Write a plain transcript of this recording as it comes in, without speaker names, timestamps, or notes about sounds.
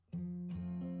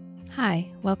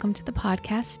Hi, welcome to the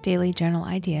podcast Daily Journal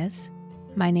Ideas.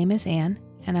 My name is Anne,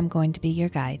 and I'm going to be your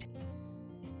guide.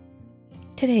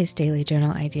 Today's Daily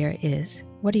Journal idea is,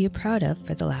 what are you proud of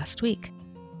for the last week?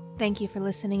 Thank you for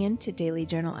listening in to Daily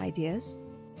Journal Ideas.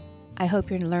 I hope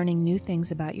you're learning new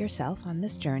things about yourself on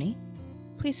this journey.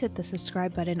 Please hit the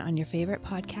subscribe button on your favorite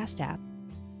podcast app.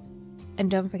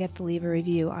 And don't forget to leave a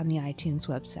review on the iTunes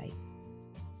website.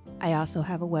 I also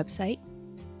have a website,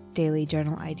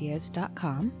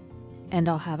 dailyjournalideas.com, and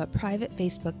I'll have a private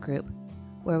Facebook group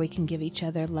where we can give each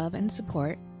other love and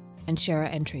support and share our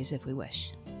entries if we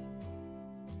wish.